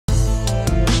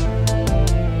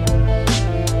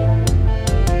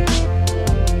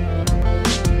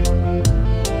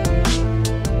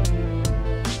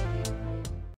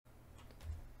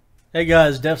Hey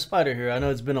guys, Def Spider here. I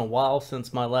know it's been a while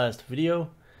since my last video,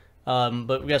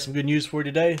 but we got some good news for you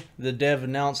today. The dev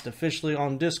announced officially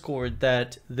on Discord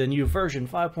that the new version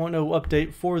 5.0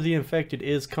 update for the infected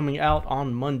is coming out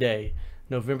on Monday,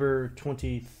 November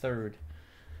 23rd.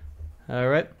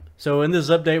 Alright, so in this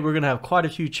update we're going to have quite a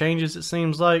few changes it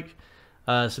seems like.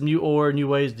 Some new ore, new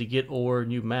ways to get ore,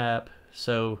 new map.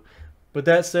 So with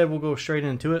that said, we'll go straight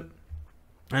into it.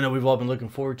 I know we've all been looking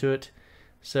forward to it.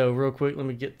 So real quick, let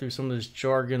me get through some of this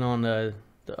jargon on the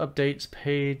updates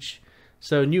page.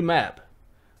 So new map.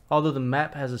 Although the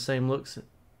map has the same looks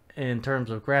in terms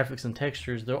of graphics and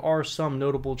textures, there are some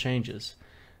notable changes.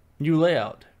 New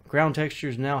layout. Ground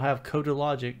textures now have coded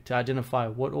logic to identify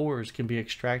what ores can be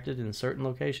extracted in certain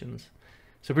locations.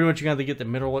 So pretty much you got to get the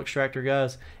mineral extractor,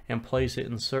 guys, and place it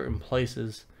in certain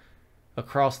places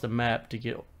across the map to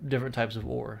get different types of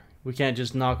ore. We can't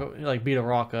just beat a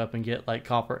rock up and get like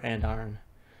copper and iron.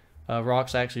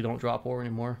 Rocks actually don't drop ore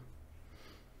anymore.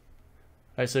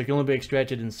 Alright, so it can only be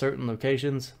extracted in certain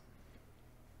locations.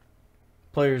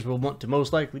 Players will want to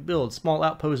most likely build small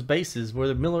outpost bases where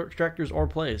the mineral extractors are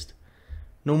placed.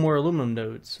 No more aluminum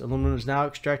nodes. Aluminum is now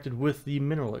extracted with the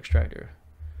mineral extractor.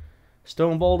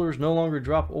 Stone boulders no longer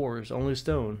drop ores, only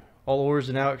stone. All ores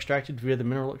are now extracted via the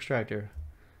mineral extractor.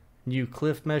 New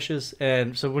cliff meshes,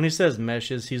 and so when he says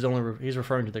meshes, he's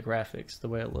referring to the graphics, the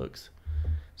way it looks.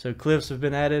 So cliffs have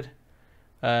been added.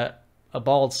 A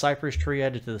bald cypress tree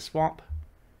added to the swamp.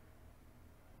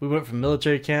 We went from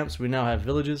military camps, we now have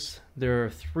villages. There are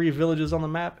 3 villages on the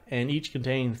map, and each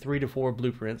contain 3 to 4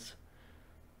 blueprints.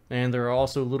 And there are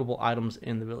also lootable items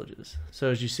in the villages.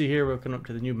 So as you see here, we're coming up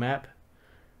to the new map.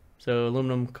 So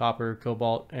aluminum, copper,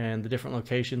 cobalt, and the different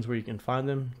locations where you can find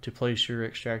them to place your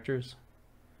extractors.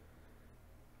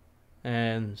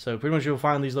 And so pretty much you'll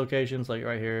find these locations like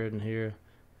right here and here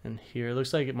and here. It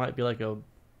looks like it might be like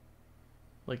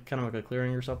kind of like a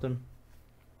clearing or something.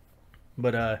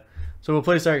 But so we'll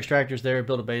place our extractors there,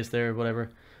 build a base there, whatever.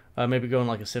 Maybe go in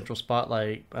like a central spot,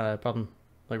 probably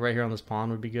like right here on this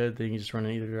pond would be good. Then you can just run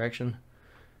in either direction,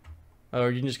 or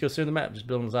you can just go through the map, just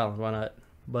build on this island. Why not?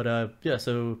 But yeah.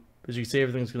 So as you can see,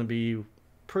 everything's going to be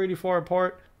pretty far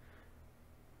apart.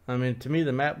 I mean, to me,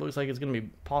 the map looks like it's going to be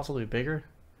possibly bigger.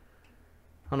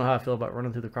 I don't know how I feel about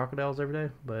running through the crocodiles every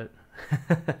day, but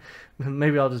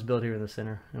maybe I'll just build here in the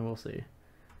center, and we'll see.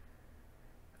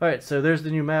 Alright, so there's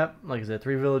the new map. Like I said,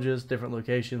 3 villages, different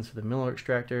locations for the mineral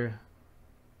extractor.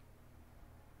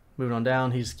 Moving on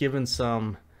down, he's given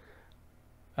some...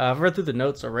 I've read through the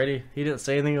notes already. He didn't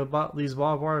say anything about these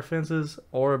barbed wire fences,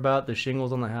 or about the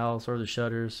shingles on the house, or the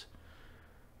shutters,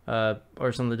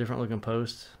 or some of the different looking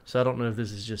posts. So I don't know if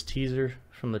this is just teaser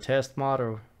from the test mod,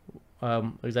 or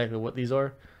exactly what these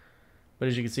are. But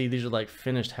as you can see, these are like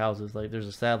finished houses. Like there's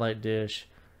a satellite dish,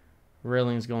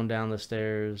 railings going down the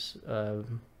stairs,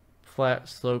 flat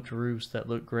sloped roofs that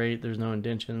look great. There's no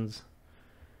indentions.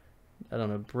 I don't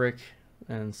know, brick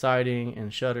and siding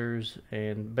and shutters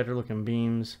and better looking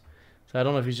beams. So I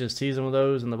don't know if he's just teasing with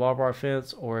those in the barbed wire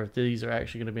fence, or if these are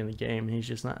actually going to be in the game and he's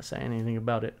just not saying anything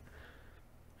about it.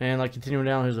 And like continuing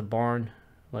down, here's a barn,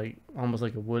 like almost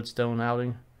like a wood stone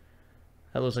outing.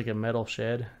 That looks like a metal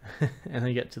shed. And then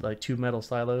you get to like 2 metal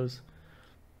silos.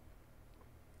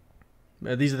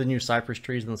 These are the new cypress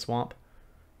trees in the swamp,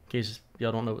 in case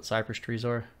y'all don't know what cypress trees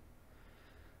are.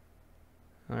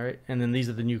 Alright, and then these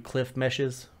are the new cliff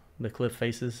meshes, the cliff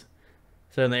faces.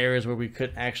 So in the areas where we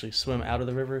couldn't actually swim out of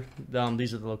the river,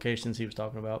 these are the locations he was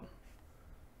talking about.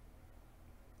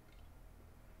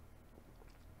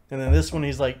 And then this one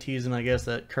he's like teasing, I guess,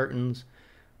 that curtains,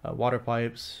 water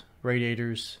pipes,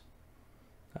 radiators,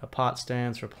 pot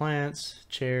stands for plants,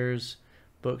 chairs,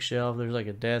 bookshelf. There's like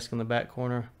a desk in the back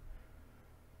corner.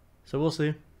 So we'll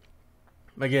see.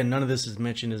 Again, none of this is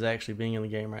mentioned as actually being in the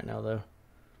game right now, though.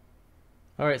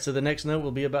 Alright, so the next note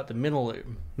will be about the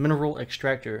mineral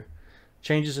extractor.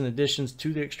 Changes and additions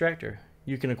to the extractor.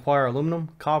 You can acquire aluminum,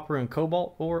 copper, and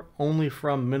cobalt ore only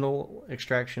from mineral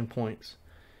extraction points.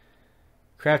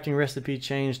 Crafting recipe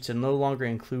changed to no longer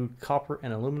include copper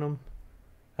and aluminum.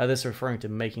 This is referring to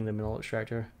making the mineral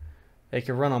extractor. It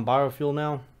can run on biofuel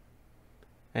now.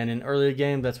 And in early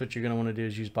game, that's what you're going to want to do,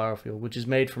 is use biofuel, which is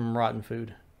made from rotten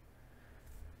food.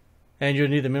 And you'll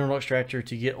need the mineral extractor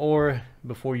to get ore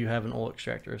before you have an oil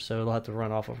extractor, so it'll have to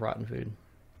run off of rotten food.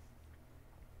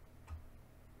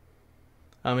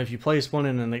 If you place one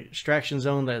in an extraction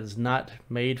zone that is not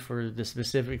made for the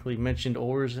specifically mentioned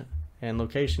ores and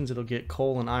locations, it'll get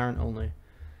coal and iron only.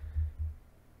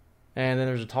 And then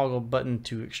there's a toggle button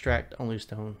to extract only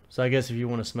stone. So I guess if you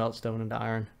want to smelt stone into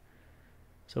iron.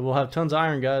 So we'll have tons of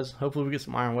iron, guys. Hopefully we get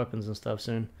some iron weapons and stuff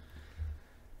soon.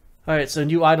 Alright, so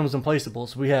new items and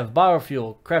placeables. We have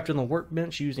biofuel, crafted on the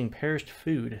workbench using perished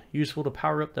food, useful to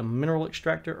power up the mineral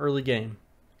extractor early game.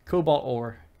 Cobalt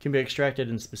ore can be extracted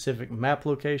in specific map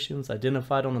locations.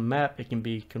 Identified on the map, it can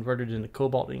be converted into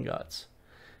cobalt ingots.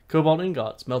 Cobalt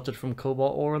ingots, melted from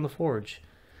cobalt ore in the forge,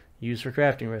 used for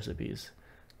crafting recipes.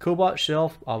 Cobalt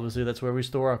shelf, obviously that's where we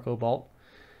store our cobalt.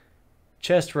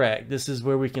 Chest rack, this is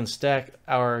where we can stack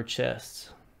our chests.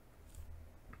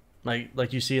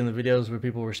 Like you see in the videos where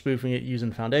people were spoofing it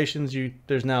using foundations,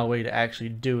 there's now a way to actually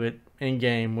do it in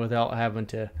game without having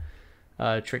to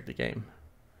trick the game.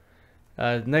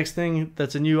 Next thing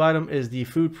that's a new item is the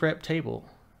food prep table.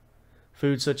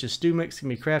 Foods such as stew mix can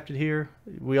be crafted here.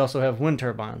 We also have wind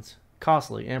turbines,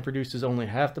 costly and produces only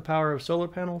half the power of solar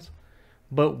panels,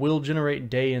 but will generate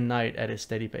day and night at a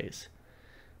steady pace.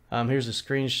 Here's a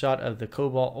screenshot of the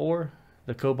cobalt ore,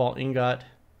 the cobalt ingot,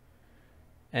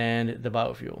 and the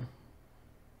biofuel.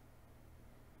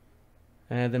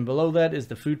 And then below that is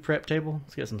the food prep table.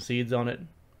 It's got some seeds on it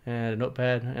and a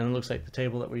notepad, and it looks like the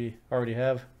table that we already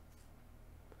have.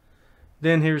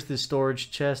 Then here's the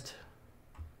storage chest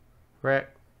rack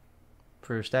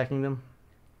for stacking them.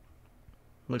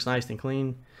 Looks nice and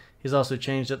clean. He's also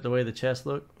changed up the way the chests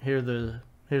look. Here's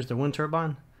the wind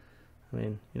turbine. I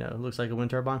mean, you know, it looks like a wind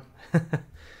turbine.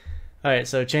 Alright,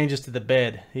 so changes to the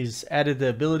bed. He's added the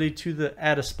ability to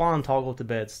add a spawn toggle to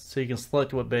beds, so you can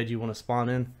select what bed you want to spawn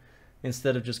in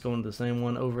instead of just going to the same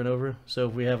one over and over. So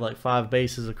if we have like 5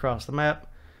 bases across the map,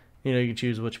 you know, you can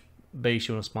choose which base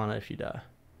you want to spawn at if you die.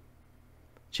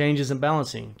 Changes in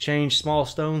balancing. Change small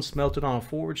stones smelted on a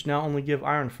forge now only give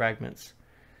iron fragments.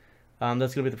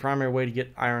 That's going to be the primary way to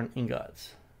get iron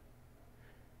ingots.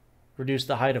 Reduce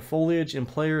the height of foliage in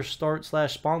players'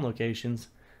 start/spawn locations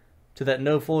to that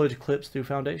no foliage clips through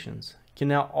foundations. Can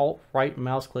now alt-right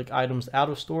mouse click items out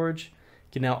of storage.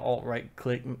 Can now alt-right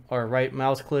click or right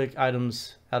mouse click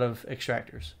items out of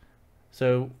extractors.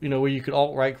 So, you know, where you could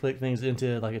alt-right click things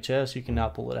into like a chest, you can now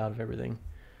pull it out of everything.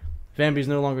 Vampies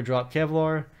no longer drop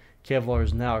Kevlar. Kevlar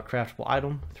is now a craftable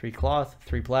item. 3 cloth,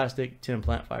 3 plastic, 10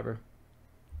 plant fiber.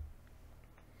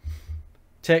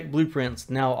 Tech blueprints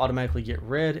now automatically get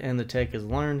read and the tech is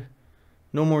learned.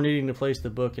 No more needing to place the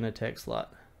book in a tech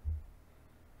slot.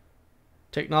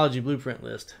 Technology blueprint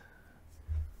list.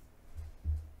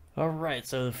 Alright,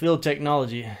 so the field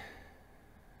technology.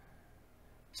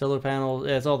 Solar panel,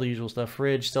 yeah, it's all the usual stuff.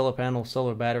 Fridge, solar panel,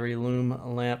 solar battery,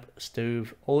 loom, lamp,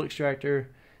 stove, oil extractor,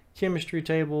 chemistry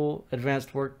table,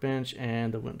 advanced workbench,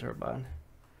 and the wind turbine.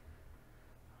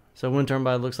 So wind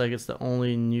turbine looks like it's the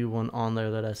only new one on there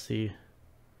that I see.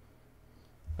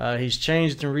 He's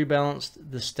changed and rebalanced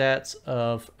the stats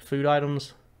of food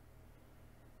items.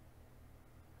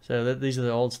 So these are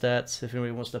the old stats if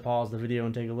anybody wants to pause the video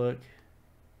and take a look.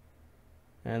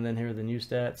 And then here are the new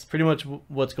stats. Pretty much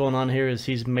what's going on here is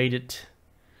he's made it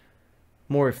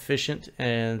more efficient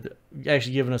and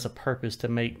actually given us a purpose to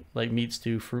make like meat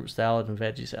stew, fruit salad, and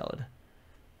veggie salad.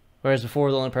 Whereas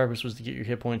before the only purpose was to get your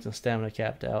hit points and stamina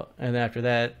capped out. And after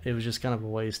that it was just kind of a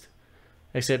waste.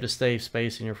 Except to save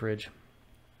space in your fridge.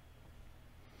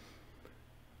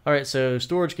 Alright, so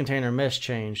storage container mesh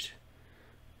changed.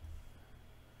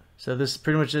 So this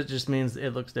pretty much it just means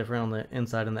it looks different on the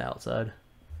inside and the outside.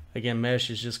 Again,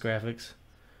 mesh is just graphics.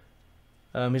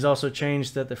 He's also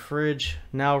changed that the fridge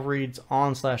now reads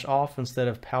on/off instead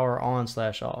of power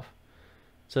on/off.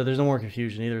 So there's no more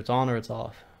confusion. Either it's on or it's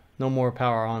off. No more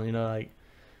power on, you know, like,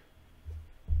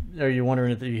 are you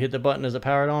wondering if you hit the button, is it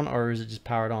powered on or is it just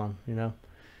powered on, you know?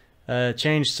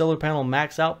 Changed solar panel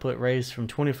max output raised from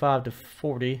 25 to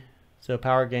 40, so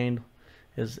power gain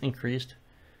is increased.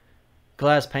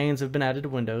 Glass panes have been added to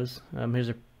windows. Here's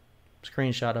a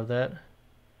screenshot of that.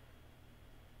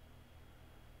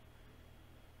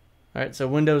 Alright, so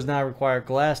windows now require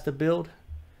glass to build.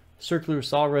 Circular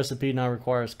saw recipe now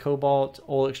requires cobalt.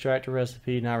 Oil extractor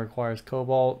recipe now requires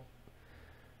cobalt.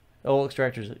 Oil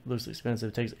extractor looks expensive.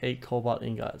 It takes 8 cobalt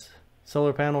ingots.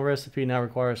 Solar panel recipe now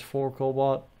requires 4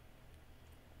 cobalt.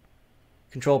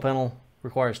 Control panel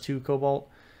requires 2 cobalt.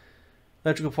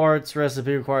 Electrical parts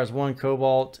recipe requires 1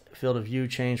 cobalt. Field of view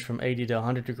changed from 80 to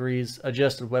 100 degrees.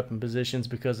 Adjusted weapon positions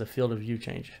because of field of view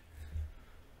change.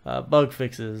 Bug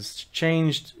fixes.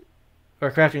 Changed,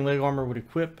 or crafting leg armor would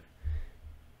equip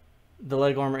the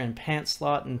leg armor in pants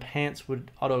slot, and pants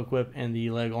would auto-equip in the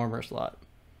leg armor slot.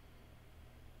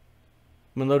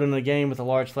 When loading the game with a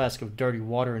large flask of dirty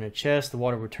water in a chest, the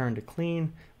water would turn to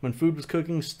clean. When food was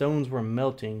cooking, stones were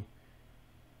melting.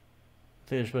 I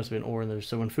think there's supposed to be an ore in there.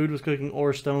 So when food was cooking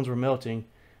or stones were melting,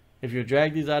 if you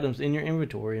drag these items in your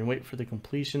inventory and wait for the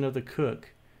completion of the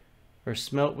cook, or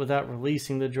smelt without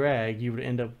releasing the drag, you would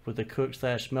end up with a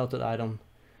cooked/melted item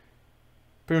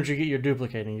pretty much you're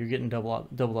duplicating. You're getting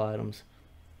double items.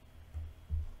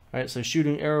 Alright, so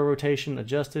shooting arrow rotation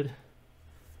adjusted.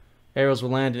 Arrows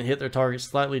will land and hit their target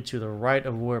slightly to the right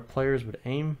of where players would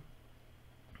aim.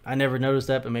 I never noticed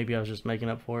that, but maybe I was just making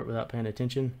up for it without paying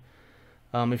attention.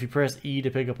 If you press E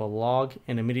to pick up a log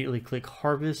and immediately click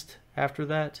harvest after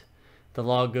that, the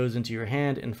log goes into your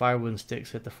hand and firewood and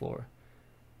sticks hit the floor.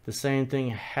 The same thing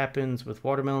happens with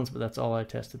watermelons, but that's all I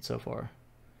tested so far.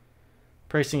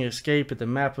 Pressing escape if the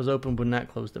map was open would not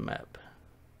close the map.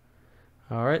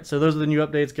 Alright, so those are the new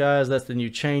updates, guys. That's the new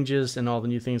changes and all the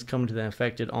new things coming to the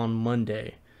Infected on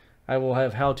Monday. I will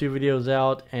have how-to videos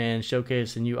out and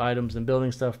showcase the new items and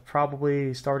building stuff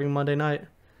probably starting Monday night.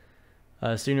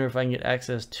 Sooner if I can get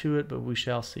access to it, but we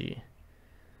shall see.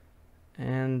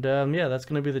 And yeah, that's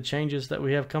going to be the changes that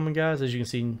we have coming, guys. As you can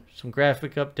see, some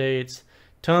graphic updates,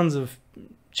 tons of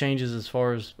changes as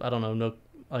far as, I don't know,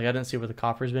 like I didn't see where the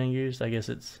copper is being used. I guess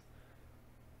it's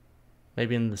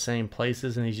maybe in the same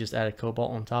places and he's just added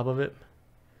cobalt on top of it.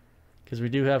 Because we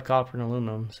do have copper and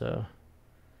aluminum, so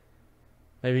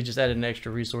maybe he just added an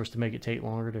extra resource to make it take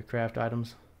longer to craft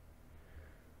items.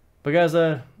 But guys,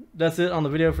 that's it on the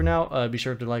video for now. Be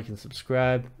sure to like and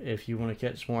subscribe if you want to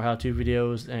catch more how-to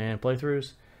videos and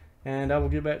playthroughs. And I will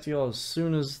get back to y'all as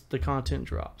soon as the content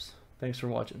drops. Thanks for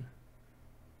watching.